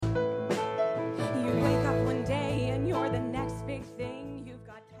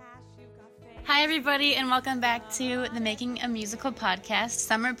Hi, everybody, and welcome back to the Making a Musical podcast,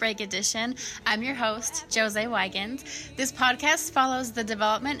 Summer Break Edition. I'm your host, Jose Wygand. This podcast follows the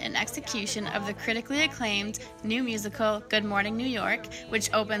development and execution of the critically acclaimed new musical, Good Morning, New York,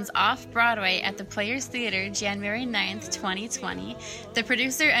 which opens off-Broadway at the Players Theater January 9th, 2020. The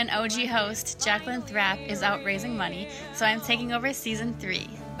producer and OG host, Jacqueline Thrapp, is out raising money, so I'm taking over Season 3.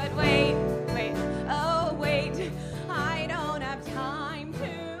 But wait, oh wait, I don't have time to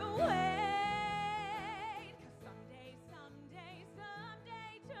wait. Someday,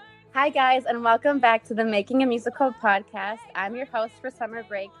 turn. Hi, guys, and welcome back to the Making a Musical podcast. I'm your host for Summer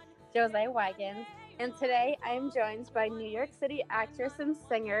Break, Jose Wygand, and today I am joined by New York City actress and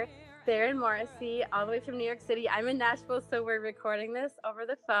singer Theron Morrissey, all the way from New York City. I'm in Nashville, so we're recording this over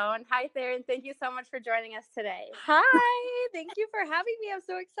the phone. Hi, Theron. Thank you so much for joining us today. Hi, thank you for having me. I'm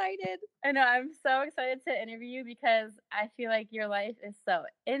so excited. I know, I'm so excited to interview you because I feel like your life is so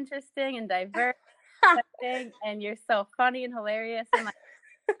interesting and diverse, and you're so funny and hilarious, and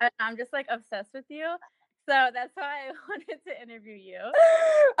I'm just obsessed with you. So that's why I wanted to interview you.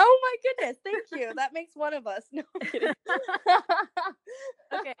 Oh my goodness, thank you. That makes one of us. No, I'm kidding.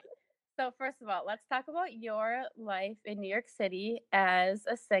 Okay. So first of all, let's talk about your life in New York City as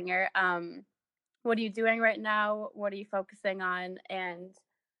a singer. What are you doing right now? What are you focusing on? And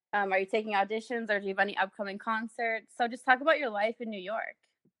are you taking auditions, or do you have any upcoming concerts? So just talk about your life in New York.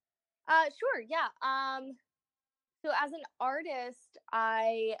 Sure, yeah. So as an artist,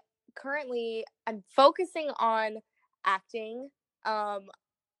 I'm focusing on acting. I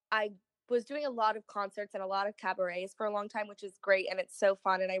was doing a lot of concerts and a lot of cabarets for a long time, which is great, and it's so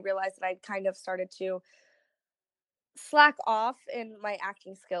fun. And I realized that I kind of started to slack off in my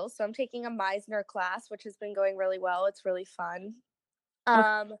acting skills. So I'm taking a Meisner class, which has been going really well. It's really fun.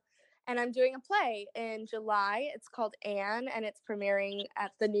 And I'm doing a play in July. It's called Anne, and it's premiering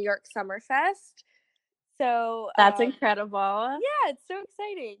at the New York Summer Fest. So That's incredible. Yeah, it's so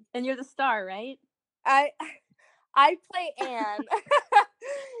exciting. And you're the star, right? I play Anne.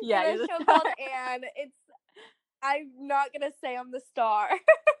 Yeah, in a show called Anne. I'm not gonna say I'm the star.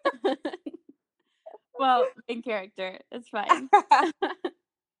 Well, main character. It's fine.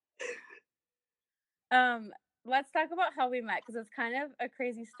 Let's talk about how we met, because it's kind of a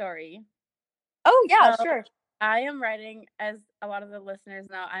crazy story. Oh yeah, sure. I am writing, as a lot of the listeners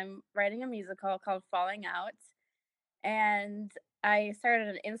know, I'm writing a musical called Falling Out, and I started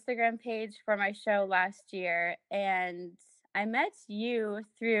an Instagram page for my show last year, and I met you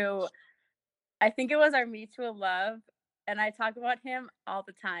through, I think it was our mutual love, and I talk about him all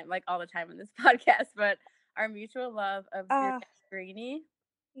the time in this podcast, but our mutual love of Drew Greeny.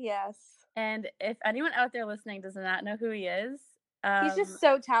 Yes. And if anyone out there listening does not know who he is, he's just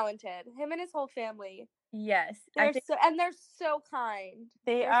so talented. Him and his whole family. Yes, they're so kind.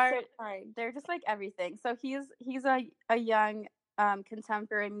 They're so kind. They're just like everything. So he's a young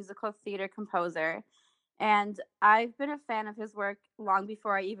contemporary musical theater composer, and I've been a fan of his work long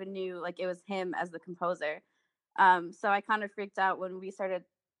before I even knew it was him as the composer. So I kind of freaked out when we started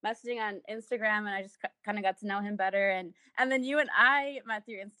messaging on Instagram, and I just kind of got to know him better, and then you and I met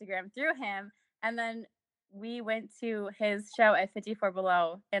through Instagram through him, and then we went to his show at 54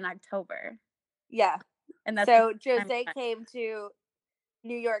 Below in October. Yeah. And that's so Jose came to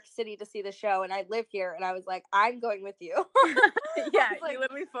New York City to see the show, and I live here, and I was like, I'm going with you. Yeah, you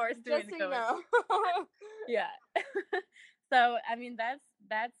literally forced me to go. Yeah. So I mean, that's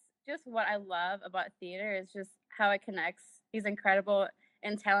just what I love about theater, is just how it connects these incredible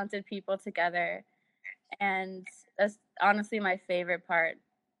and talented people together, and that's honestly my favorite part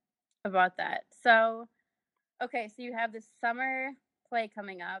about that. So okay, so you have this summer play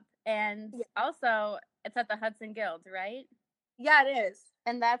coming up, and also it's at the Hudson Guild, right? Yeah, it is.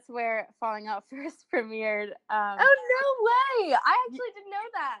 And that's where Falling Out first premiered. Oh, no way! I actually didn't know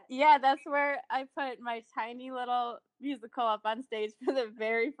that. Yeah, that's where I put my tiny little musical up on stage for the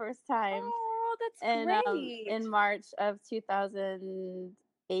very first time. Oh, that's great. In March of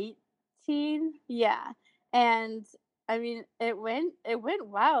 2018. Yeah. And I mean, it went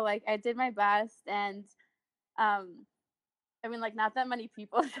well. I did my best, and I mean, not that many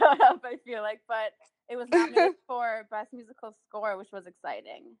people showed up, I feel like, but it was nominated for Best Musical Score, which was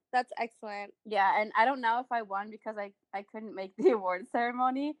exciting. That's excellent. Yeah, and I don't know if I won because I couldn't make the award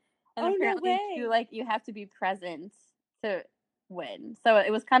ceremony. And apparently, no way. you have to be present to win. So it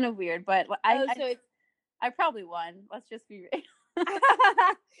was kind of weird, but I probably won. Let's just be real.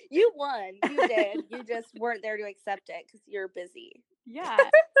 You won. You did. You just weren't there to accept it because you're busy. Yeah,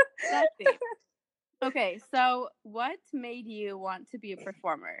 exactly. Okay, so what made you want to be a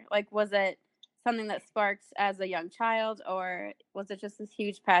performer? Was it something that sparked as a young child, or was it just this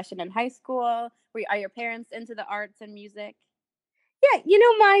huge passion in high school? Are your parents into the arts and music? Yeah, you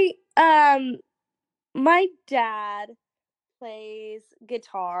know, my dad plays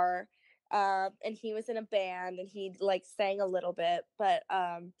guitar, and he was in a band and he like sang a little bit, but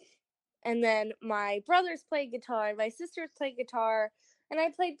and then my brothers played guitar and my sisters played guitar, and I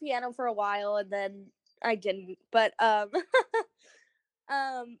played piano for a while and then I didn't. But um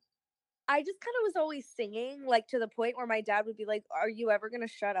I just kind of was always singing, like to the point where my dad would be like, "Are you ever gonna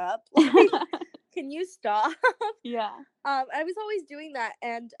shut up? Like, can you stop?" Yeah. I was always doing that,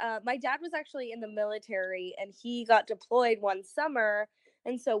 and my dad was actually in the military, and he got deployed one summer,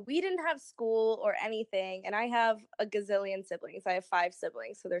 and so we didn't have school or anything. And I have a gazillion siblings. I have 5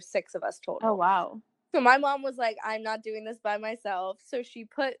 siblings, so there's 6 of us total. Oh wow. So my mom was like, "I'm not doing this by myself," so she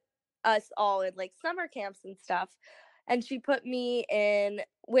put us all in like summer camps and stuff, and she put me in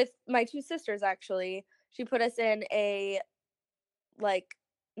with my 2 sisters. Actually, she put us in a like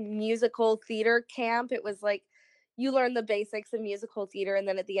musical theater camp. It was like you learn the basics of musical theater, and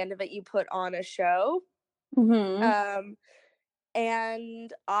then at the end of it you put on a show. Mm-hmm.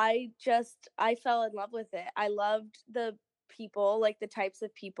 And I fell in love with it. I loved the people, like the types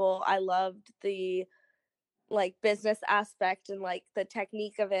of people. I loved the like business aspect and like the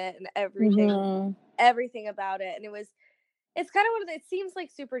technique of it and everything about it. And it's kind of one of the, it seems like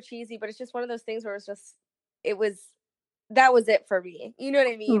super cheesy, but it's just one of those things where it was that was it for me. You know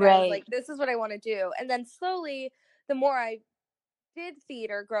what I mean? Right. I was like, this is what I want to do. And then slowly, the more I did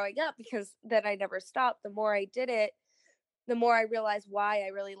theater growing up, because then I never stopped, the more I did it, the more I realized why I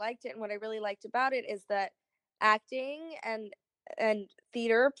really liked it. And what I really liked about it is that acting and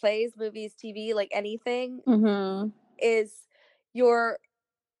theater, plays, movies, TV, like anything, is you're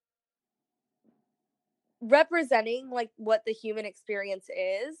representing like what the human experience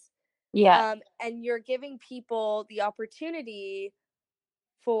is. Yeah. And you're giving people the opportunity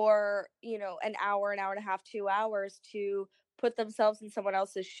for, you know, an hour and a half, 2 hours to put themselves in someone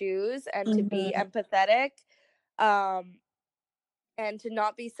else's shoes and to be empathetic, and to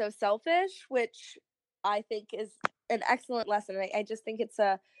not be so selfish, which I think is an excellent lesson. I just think it's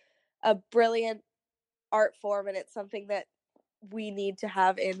a brilliant art form, and it's something that we need to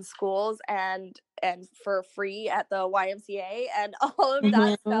have in schools and for free at the YMCA and all of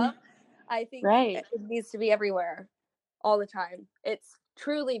that stuff. I think it needs to be everywhere all the time. It's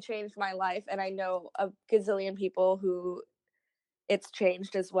truly changed my life, and I know a gazillion people who it's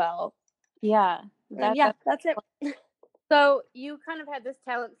changed as well. Yeah. That's it. So you kind of had this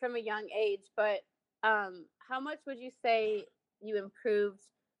talent from a young age, but how much would you say you improved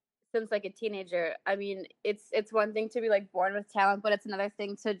since like a teenager? I mean, it's one thing to be like born with talent, but it's another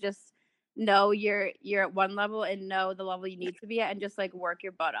thing to just know you're at one level and know the level you need to be at and just like work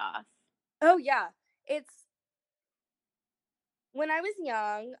your butt off. Oh yeah. It's when I was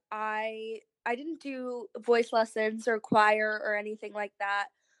young, I didn't do voice lessons or choir or anything like that.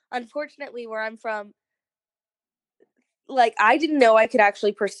 Unfortunately, where I'm from, like I didn't know I could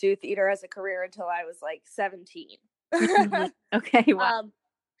actually pursue theater as a career until I was like 17. Okay, wow.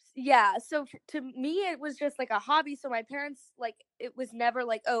 Yeah, so to me it was just like a hobby. So my parents, like, it was never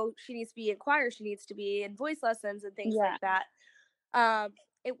like, oh, she needs to be in choir, she needs to be in voice lessons and things like that.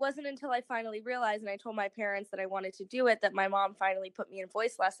 It wasn't until I finally realized and I told my parents that I wanted to do it that my mom finally put me in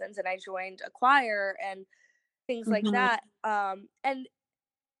voice lessons, and I joined a choir and things like that. And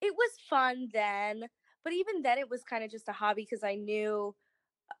it was fun then, but even then it was kind of just a hobby because I knew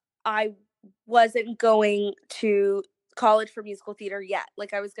I wasn't going to college for musical theater yet.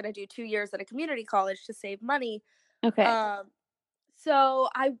 Like I was going to do 2 years at a community college to save money. Okay. So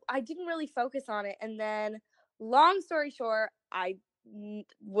I didn't really focus on it, and then long story short, I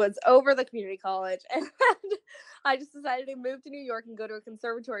was over the community college, and I just decided to move to New York and go to a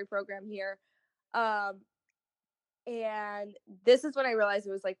conservatory program here. And this is when I realized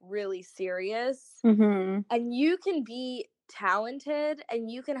it was like really serious. And you can be talented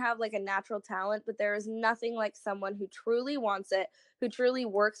and you can have like a natural talent, but there is nothing like someone who truly wants it, who truly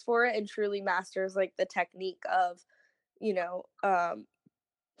works for it, and truly masters like the technique of, you know,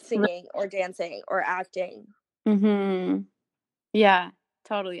 singing or dancing or acting. Yeah,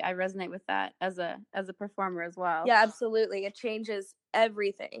 totally. I resonate with that as a performer as well. Yeah, absolutely. It changes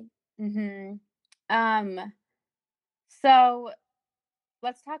everything. So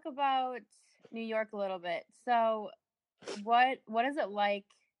let's talk about New York a little bit. So what is it like?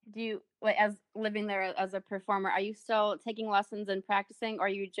 Do you like as living there as a performer? Are you still taking lessons and practicing, or are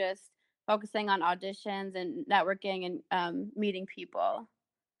you just focusing on auditions and networking and meeting people?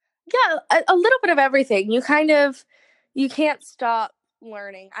 Yeah, a little bit of everything. You can't stop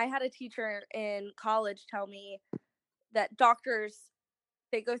learning. I had a teacher in college tell me that doctors,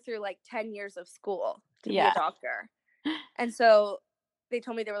 they go through like 10 years of school to be a doctor. And so they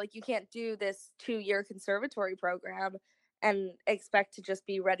told me, they were like, you can't do this 2-year conservatory program and expect to just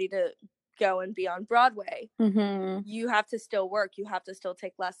be ready to go and be on Broadway. You have to still work. You have to still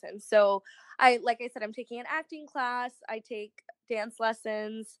take lessons. So like I said, I'm taking an acting class. I take dance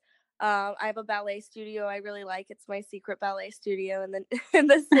lessons. I have a ballet studio I really like. It's my secret ballet studio in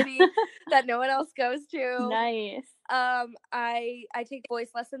the city that no one else goes to. Nice. I take voice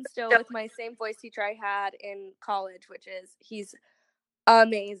lessons still with my same voice teacher I had in college, he's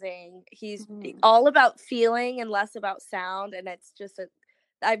amazing. He's all about feeling and less about sound, and it's just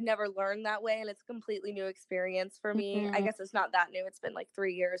I've never learned that way, and it's a completely new experience for me. I guess it's not that new. It's been like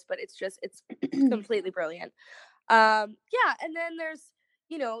 3 years, but it's completely brilliant. Yeah, and then there's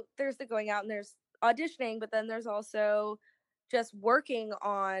the going out and there's auditioning, but then there's also just working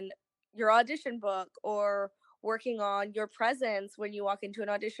on your audition book or working on your presence when you walk into an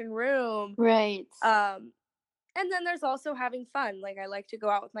audition room. Right. And then there's also having fun. Like, I like to go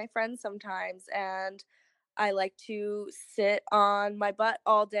out with my friends sometimes, and I like to sit on my butt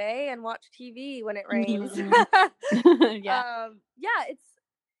all day and watch TV when it rains. Yeah. It's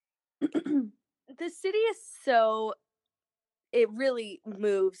the city is it really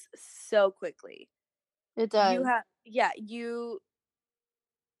moves so quickly. It does.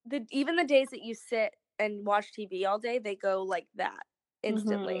 Even the days that you sit and watch TV all day, they go like that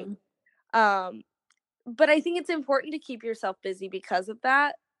instantly. But I think it's important to keep yourself busy because of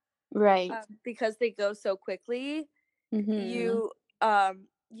that. Right. Because they go so quickly. You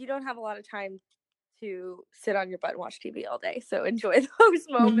don't have a lot of time to sit on your butt and watch TV all day. So enjoy those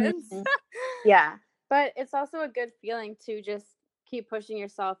moments. Yeah. But it's also a good feeling to just keep pushing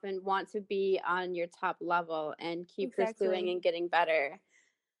yourself and want to be on your top level and keep pursuing and getting better.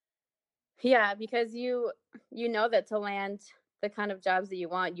 Yeah, because you know that to land the kind of jobs that you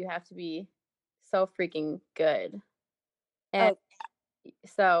want, you have to be so freaking good. And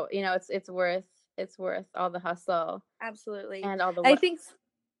so, it's worth all the hustle. Absolutely. And all the I think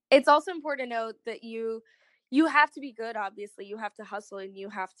it's also important to note that you have to be good. Obviously, you have to hustle, and you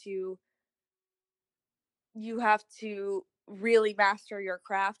have to really master your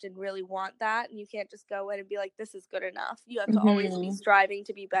craft and really want that, and you can't just go in and be like, this is good enough. You have to always be striving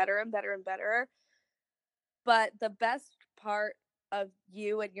to be better and better and better. But the best part of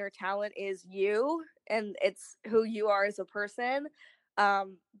you and your talent is you, and it's who you are as a person,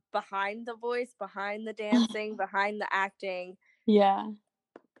 behind the voice, behind the dancing, behind the acting. Yeah.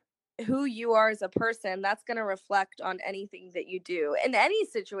 Who you are as a person, that's going to reflect on anything that you do in any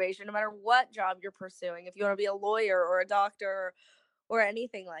situation, no matter what job you're pursuing. If you want to be a lawyer or a doctor or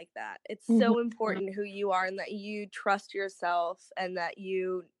anything like that, it's so important who you are, and that you trust yourself, and that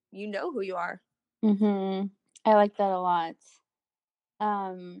you know who you are. I like that a lot.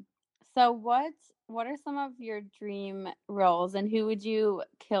 So what are some of your dream roles, and who would you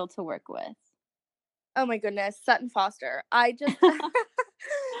kill to work with? Oh my goodness, Sutton Foster. I just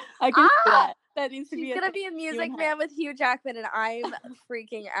I can see that. That needs to she's be gonna be a Music Man with Hugh Jackman, and I'm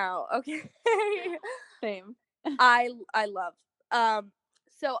freaking out. Okay. Same. I love.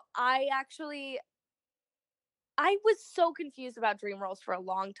 So I was so confused about dream roles for a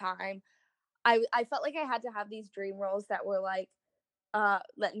long time. I felt like I had to have these dream roles that were like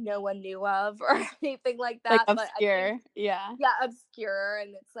that no one knew of or anything like that. Like obscure. Yeah, obscure.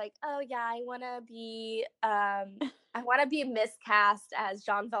 And it's like, oh yeah, I wanna be miscast as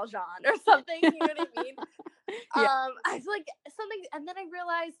Jean Valjean or something, you know what I mean? I was like something, and then I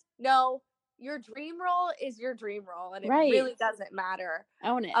realized, no, your dream role is your dream role, and it really doesn't matter.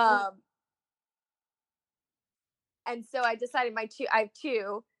 Own it. And so I decided I have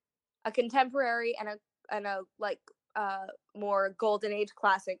two, a contemporary and a like more golden age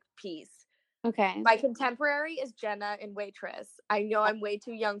classic piece. Okay. My contemporary is Jenna in Waitress. I know I'm way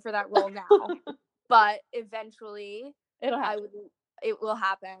too young for that role now, but eventually it will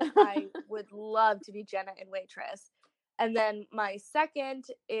happen. I would love to be Jenna in Waitress. And then my second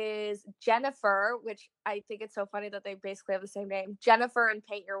is Jennifer, which I think it's so funny that they basically have the same name. Jennifer in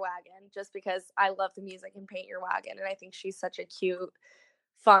Paint Your Wagon, just because I love the music in Paint Your Wagon, and I think she's such a cute,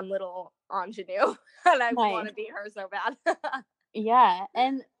 fun little ingenue, and I want to be her so bad. Yeah.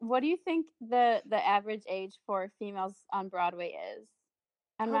 And what do you think the average age for females on Broadway is?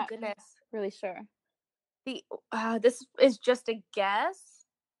 I'm not really sure. This is just a guess.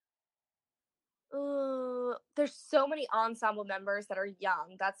 There's so many ensemble members that are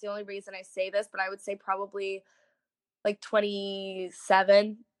young. That's the only reason I say this, but I would say probably like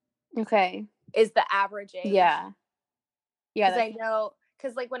 27. Okay. Is the average age. Yeah. Yeah, because I know,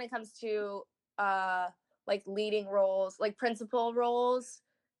 because like when it comes to like leading roles, like principal roles,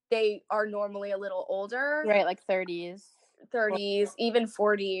 they are normally a little older, right, like 30s, 30s, even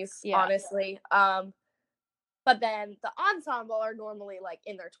 40s, yeah. honestly. But then the ensemble are normally like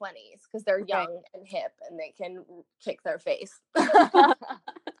in their 20s because they're young Right. and hip and they can kick their face.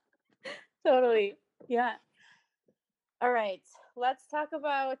 Totally. Yeah. All right. Let's talk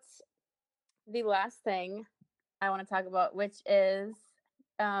about the last thing I want to talk about, which is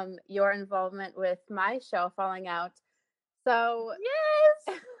your involvement with my show, Falling Out. So,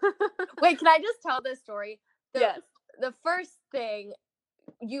 Yes. Wait, can I just tell this story? Yes. The first thing,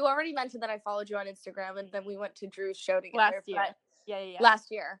 you already mentioned that I followed you on Instagram, and then we went to Drew's show together. Last year. Yeah.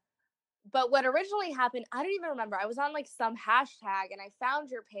 Last year. But what originally happened, I don't even remember. I was on like some hashtag and I found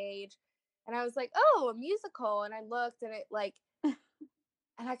your page and I was like, oh, a musical. And I looked and it like,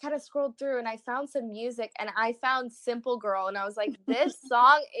 and I kind of scrolled through and I found some music and I found Simple Girl. And I was like, this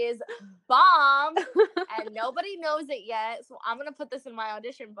song is bomb and nobody knows it yet. So I'm going to put this in my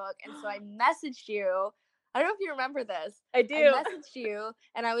audition book. And so I messaged you. I don't know if you remember this. I do. I messaged you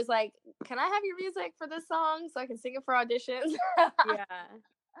and I was like, can I have your music for this song so I can sing it for auditions? Yeah.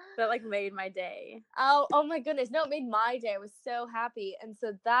 That like made my day. Oh my goodness. No, it made my day. I was so happy. And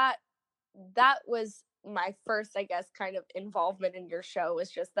so that was my first, I guess, kind of involvement in your show, was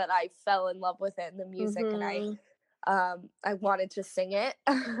just that I fell in love with it and the music and I wanted to sing it.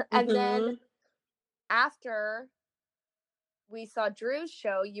 And then after we saw Drew's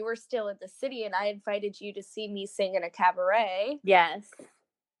show, you were still in the city and I invited you to see me sing in a cabaret. Yes.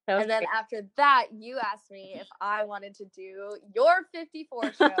 And then after that, you asked me if I wanted to do your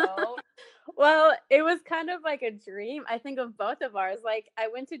 54 show. Well, it was kind of like a dream, I think, of both of ours. Like, I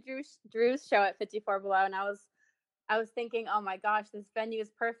went to Drew's show at 54 Below, and I was thinking, oh my gosh, this venue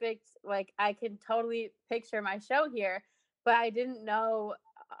is perfect. Like, I could totally picture my show here, but I didn't know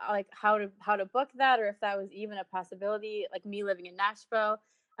like how to book that, or if that was even a possibility. Like, me living in Nashville,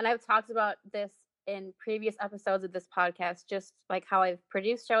 and I've talked about this in previous episodes of this podcast, just like how I've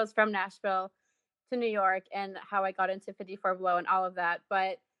produced shows from Nashville to New York and how I got into 54 Below and all of that.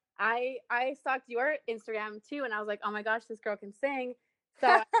 But I stalked your Instagram too, and I was like, oh my gosh, this girl can sing. So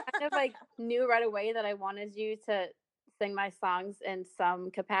I kind of like knew right away that I wanted you to sing my songs in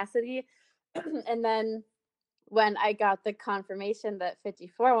some capacity. And then when I got the confirmation that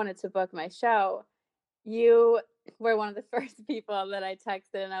 54 wanted to book my show, you were one of the first people that I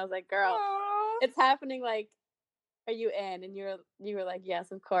texted, and I was like, girl, it's happening. Like, are you in? And you were like,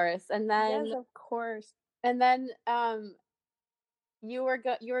 yes, of course. And then, yes, of course. And then you were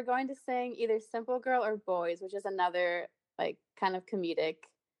going to sing either Simple Girl or Boys, which is another like kind of comedic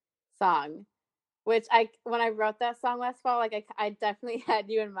song, which when I wrote that song last fall, like I definitely had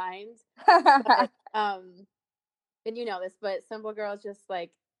you in mind. But, and you know this, but Simple Girl is just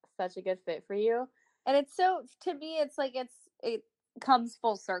like such a good fit for you. And it's so, to me, it's like it comes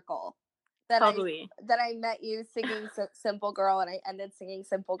full circle that Totally. I met you singing Simple Girl and I ended singing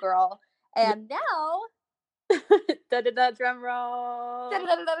Simple Girl, and now drum roll. I'm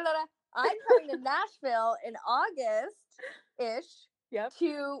coming to Nashville in August-ish. Yep.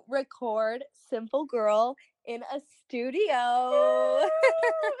 To record Simple Girl in a studio.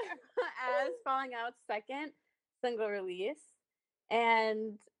 As Falling Out's second single release.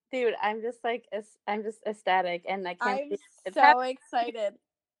 And dude, I'm just ecstatic, and I can't. I'm so excited.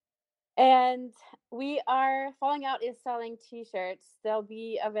 And Falling Out is selling t-shirts. They'll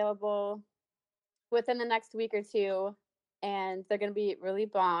be available within the next week or two, and they're going to be really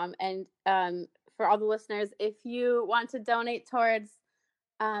bomb. And for all the listeners, if you want to donate towards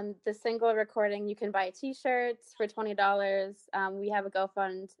the single recording, you can buy t-shirts for $20. We have a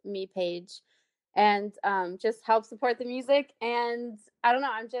GoFundMe page, and just help support the music. And I don't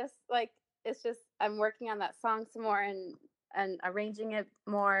know, I'm just like, I'm working on that song some more and arranging it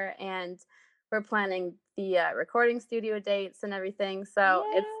more, and we're planning the recording studio dates and everything. So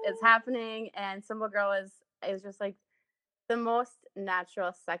it's happening, and Simple Girl is just like the most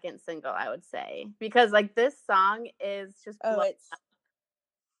natural second single, I would say, because like this song is just it's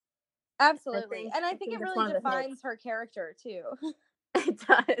absolutely, and I think it really defines her character too. It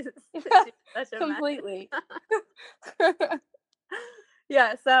does. Such a completely.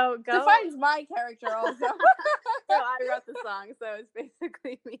 Yeah, so defines my character also. So I wrote the song, so it's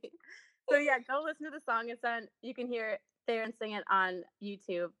basically me. So yeah, go listen to the song. You can hear Thayer and sing it on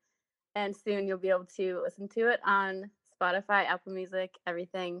YouTube, and soon you'll be able to listen to it on Spotify, Apple Music,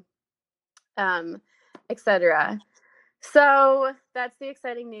 everything, etc. So that's the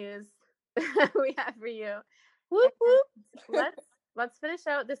exciting news we have for you. Whoop, whoop. Let's finish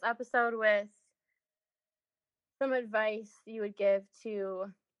out this episode with some advice you would give to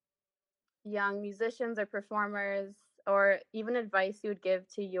young musicians or performers, or even advice you would give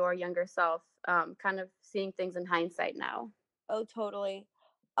to your younger self, kind of seeing things in hindsight now? Oh, totally.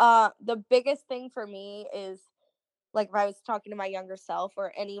 The biggest thing for me is, like, if I was talking to my younger self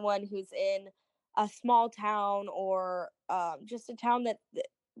or anyone who's in a small town or just a town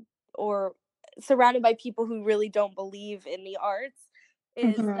or surrounded by people who really don't believe in the arts,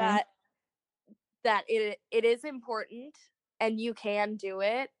 is that it is important and you can do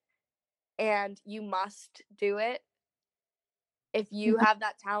it and you must do it. If you have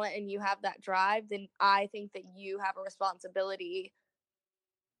that talent and you have that drive, then I think that you have a responsibility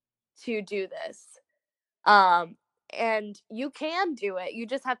to do this. And you can do it. You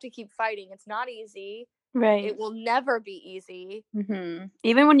just have to keep fighting. It's not easy. Right. It will never be easy.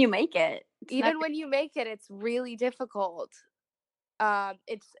 Even when you make it. When you make it, it's really difficult.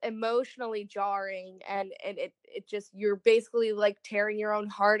 It's emotionally jarring, and it just, you're basically like tearing your own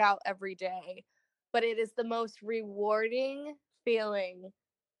heart out every day. But it is the most rewarding feeling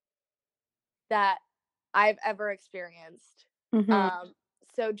that I've ever experienced.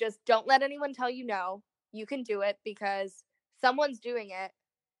 So just don't let anyone tell you no. You can do it because someone's doing it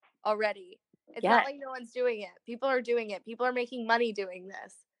already. It's not like no one's doing it. People are doing it. People are making money doing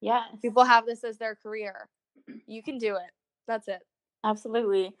this. Yes. People have this as their career. You can do it. That's it.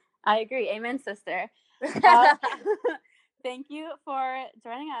 Absolutely. I agree. Amen, sister. Thank you for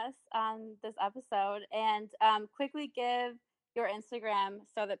joining us on this episode. And quickly give your Instagram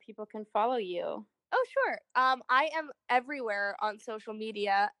so that people can follow you. Oh, sure. I am everywhere on social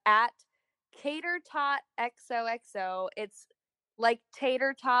media at CaterTotXOXO. It's like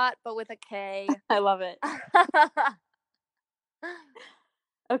tater tot, but with a K. I love it.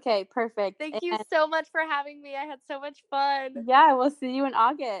 Okay, perfect. Thank you so much for having me. I had so much fun. Yeah, we'll see you in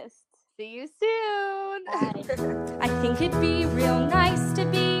August. See you soon. Bye. I think it'd be real nice to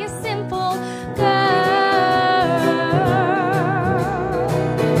be